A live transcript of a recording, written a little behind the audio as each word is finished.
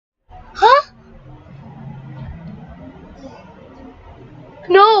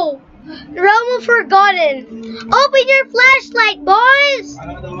No! Realm of Forgotten. Open your flashlight, boys!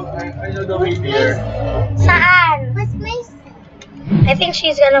 I know the way there. Saan? What's Mason? I think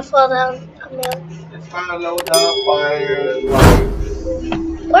she's gonna fall down a mill. Let's follow the fire.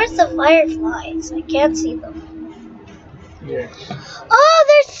 Where's the fireflies? I can't see them. Here. Oh,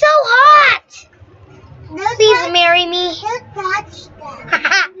 they're so hot! Don't Please marry me. Don't touch them.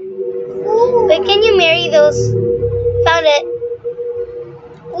 Wait, can you marry those? Found it.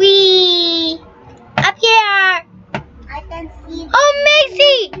 Wee! Up here! I can see them. Oh,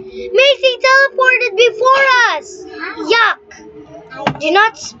 Macy! Macy teleported before us! Yuck! Do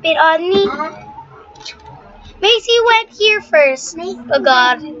not spit on me. Macy went here first. Oh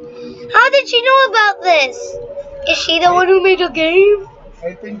God. How did she know about this? Is she the one who made the game?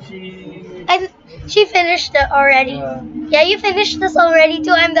 I think she... She finished it already. Yeah, you finished this already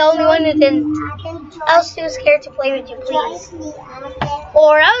too. I'm the only one who didn't. I was too scared to play with you, please.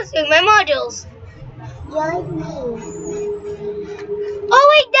 Or I was doing my modules. Join me. Oh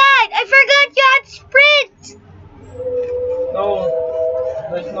wait, Dad! I forgot you had sprint! No,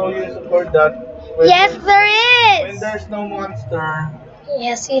 there's no use for that. Yes, there When is! there's no monster,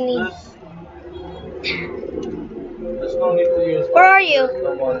 Yes, you need. there's no need to use. Where are you? There's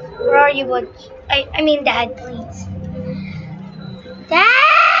no monster. Where are you, Butch? I mean, Dad, please.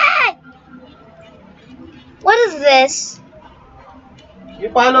 Dad! What is this? You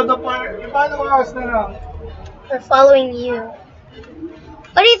follow the fire. You follow us na lang. We're following you.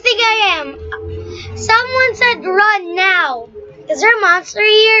 What do you think I am? Someone said run now. Is there a monster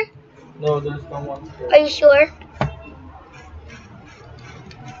here? No, there's no monster. Are you sure?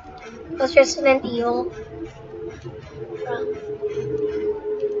 Was Resident Evil?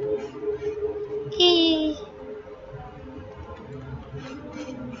 Eee.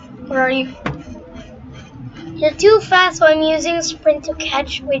 Where are you? You're too fast, so I'm using sprint to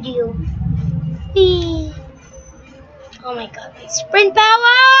catch with you. Eee. Oh my God, my sprint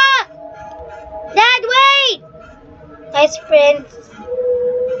power! Dad, wait! My sprint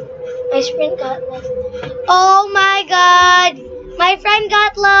got lost. Oh my God! My friend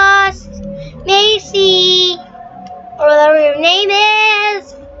got lost! Macy! Or whatever your name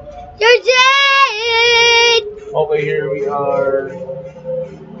is! You're dead! Okay, here we are.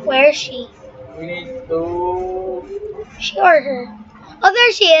 Where is she? We need to. She or her? Oh,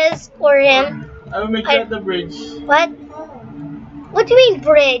 there she is. Or him. I will meet you at the bridge. What? What do you mean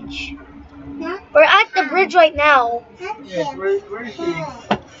bridge? We're at the bridge right now. Yes, where is she?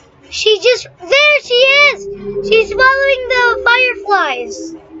 She just... There she is! She's following the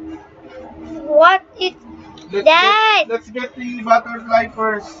fireflies. What? Dad! Let's get the butterfly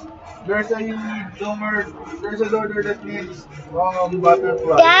first. There's a door there that needs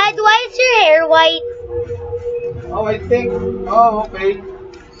butterfly. Dad, why is your hair white? Oh, I think. Oh, okay.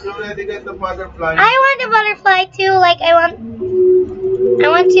 So ready to get the butterfly. I want a butterfly too. Like I want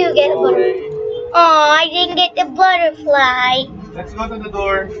to get a butterfly. Okay. Oh, I didn't get the butterfly. Let's go to the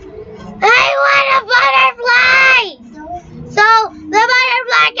door. I want a butterfly. So the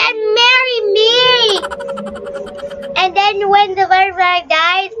butterfly can marry me. And then when the butterfly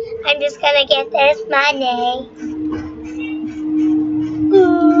dies, I'm just gonna get this money.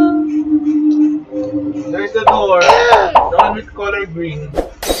 There's the door. The one with color green.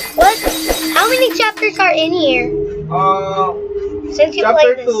 What? How many chapters are in here? Chapter Since you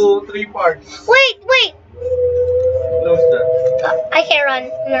played this. 2, 3 parts. Wait. Close that. I can't run.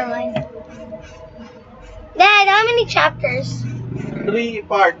 Never mind. Dad, how many chapters? 3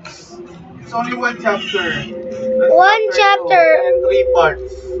 parts. It's only one chapter. That's One chapter. 2 and 3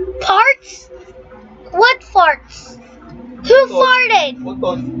 parts. Parts? What farts? Who farted?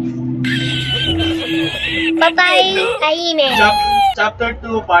 Utot. Patay, tahimik. Chapter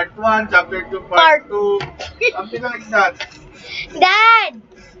 2, part 1. Chapter 2, part 2. Something like that. Dad,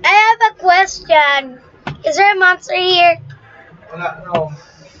 I have a question. Is there a monster here? Wala, no.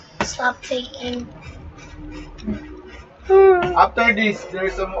 Stop thinking. After this,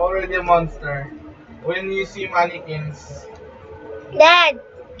 there's already a monster. When you see mannequins. Dad,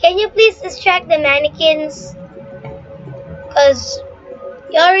 can you please distract the mannequins? Because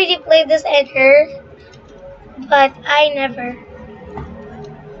you already played this and her. But I never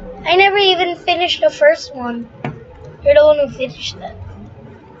even finished the first one. You're the one who finished that.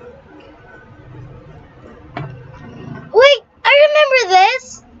 Wait, I remember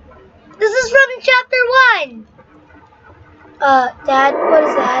this. This is from chapter 1. Dad, what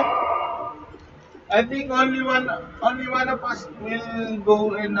is that? I think only one of us will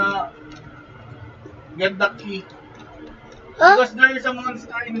go and get the key. Huh? Because there is a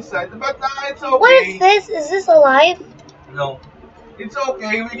monster inside. But it's okay. What is this? Is this alive? No. It's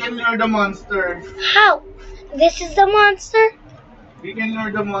okay, we can lure the monster. How? This is the monster? We can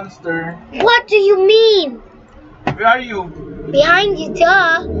lure the monster. What do you mean? Where are you? Behind you,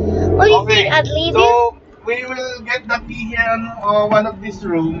 duh. What do you Okay, think? I'd leave you? so we will get the key here on one of these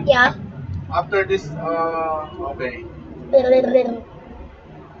rooms. Yeah. After this, okay.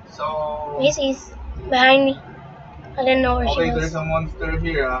 So, Macy's behind me. I didn't know where she okay, was. there's a monster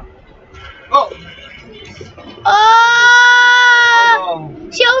here. Oh! Oh! Oh!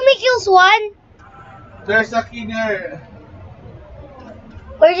 She only kills one. There's a key there.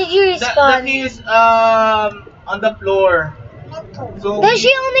 Where did you The respawn? key is on the floor. So Does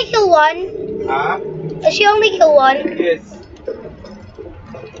she only kill one? Huh? Does she only kill one? Yes.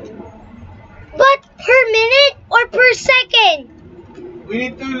 But per minute or per second? We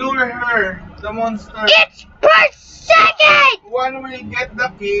need to lure her, the monster. It's per second! One will get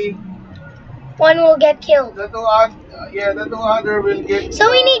the key. One will get killed. The two other will get. So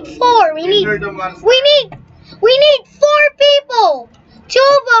we need four. We need lure the monster. we need 4 people. 2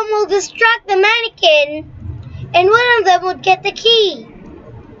 of them will distract the mannequin, and one of them would get the key.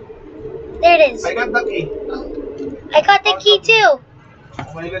 There it is. I got the key. I got the key too.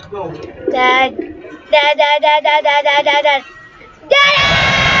 Okay, let's go. Dad. Dad, dad, dad, dad, dad, dad, dad, dad.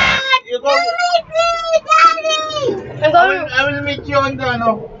 Dad! You go. I'm going. I will meet you on the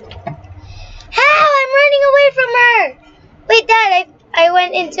How? I'm running away from her. Wait, Dad, I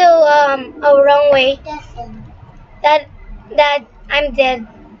went into a wrong way. Dad, I'm dead.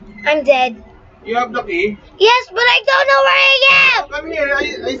 I'm dead. You have the key? Yes, but I don't know where I am. Come here,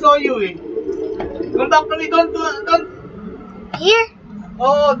 I saw you eh. Come back to me, don't. Here?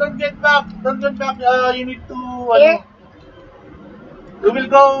 Oh, don't get back. Don't get back. You need to. Here? We will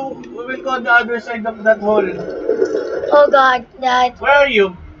go on the other side of that hole. Oh God, Dad. Where are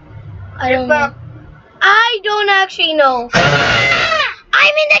you? I Get don't back. know. I don't actually know.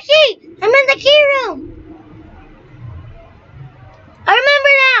 I'm in the key. I'm in the key room. I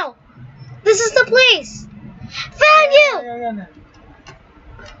remember now. This is the place. Found you. Ayan.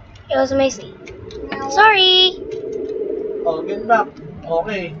 It was Macy. Sorry. Oh, get back.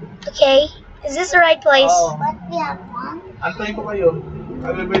 Okay. Okay. Is this the right place? Oh. But we have one. Antayin ko kayo. I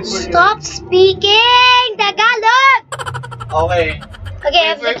will wait for you. Stop speaking Tagalog. Okay. Okay,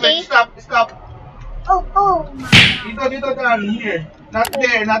 I have the key. Wait. Stop. Oh my. Dito, down. Here. Not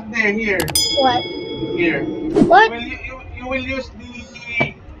there. Here. What? Here. What? You will use the.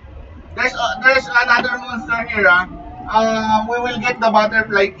 There's another monster here. We will get the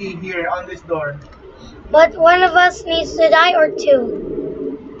butterfly key here on this door. But one of us needs to die or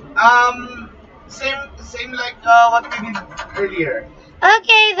 2? Same like what we did earlier.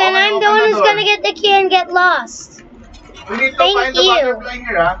 Okay, then Okay, I'm the open one the who's door. gonna get the key and get lost. We need to Thank find the you. butterfly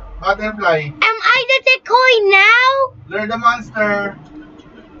here, Butterfly. Am I the decoy now? Lure the monster.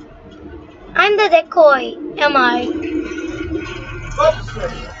 I'm the decoy, am I? Oops.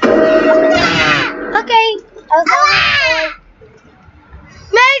 Okay, I'll go the decoy.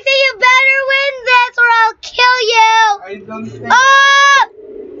 Macy, you better win this or I'll kill you! I don't think. Ah!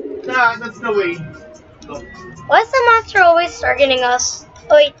 Yeah, that's the way. Go. Why is the monster always targeting us?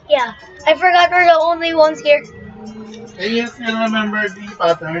 Oh wait, yeah. I forgot we're the only ones here. Can you still remember the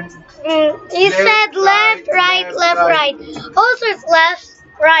pattern? You said left, right, left, right. Also it's left,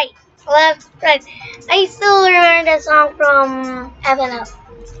 right. I still remember the song from Heaven Up.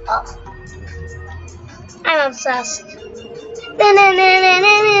 Oh. I'm obsessed.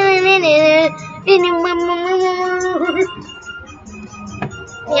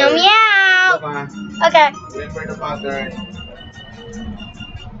 Meow meow. Okay. Wait for the pattern.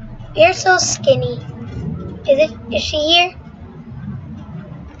 You're so skinny. Is she here?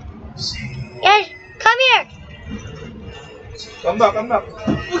 Yes, come here. Come back.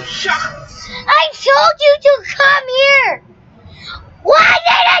 Oh, shucks. I told you to come here. Why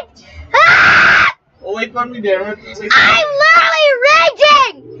didn't? Ah! Oh, wait for me there. Wait. I'm literally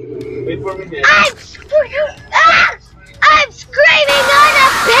raging. Wait for me there. I'm screaming on a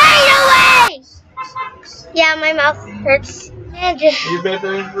pain away. Yeah, my mouth hurts. And just, You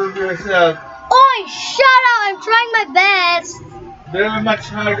better improve yourself. oi, shut up! I'm trying my best. They're much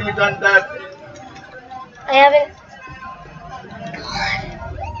harder than that. I haven't.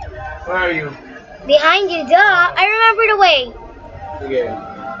 Where are you? Behind you, duh. I remember the way. Okay.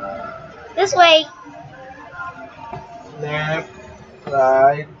 This way. Left,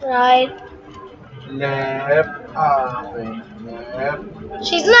 right, Right. left. Okay. Left.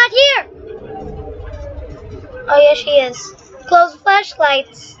 She's not here. Oh yeah, she is. Close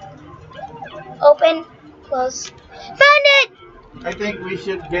flashlights. Open. Close. Found it. I think we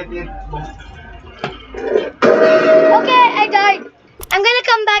should get it. Okay, I died. I'm gonna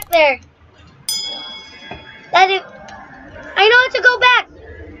come back there. That it. I know how to go back.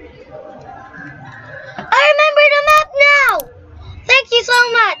 I remember the map now. Thank you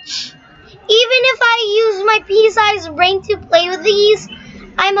so much. Even if I use my pea-sized brain to play with these,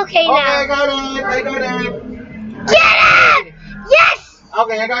 I'm okay now. Okay, I got it. I got it. Get it! Yes!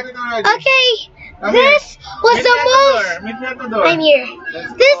 Okay, I got it already. Okay. Come This was Meet the me at most. door. Meet me at the door. I'm here.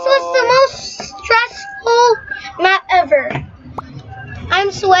 Let's This go. was the most stressful map ever.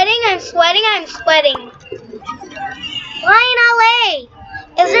 I'm sweating, I'm sweating, I'm sweating. Why in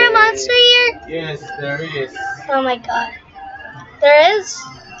LA? Is there a monster here? Yes, there is. Oh my god. There is?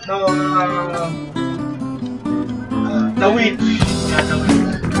 No, the witch. Yeah, the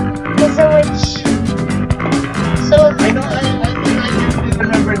witch. There's a witch. So, I think I can still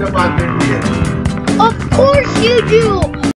remember the pattern here. of course you do!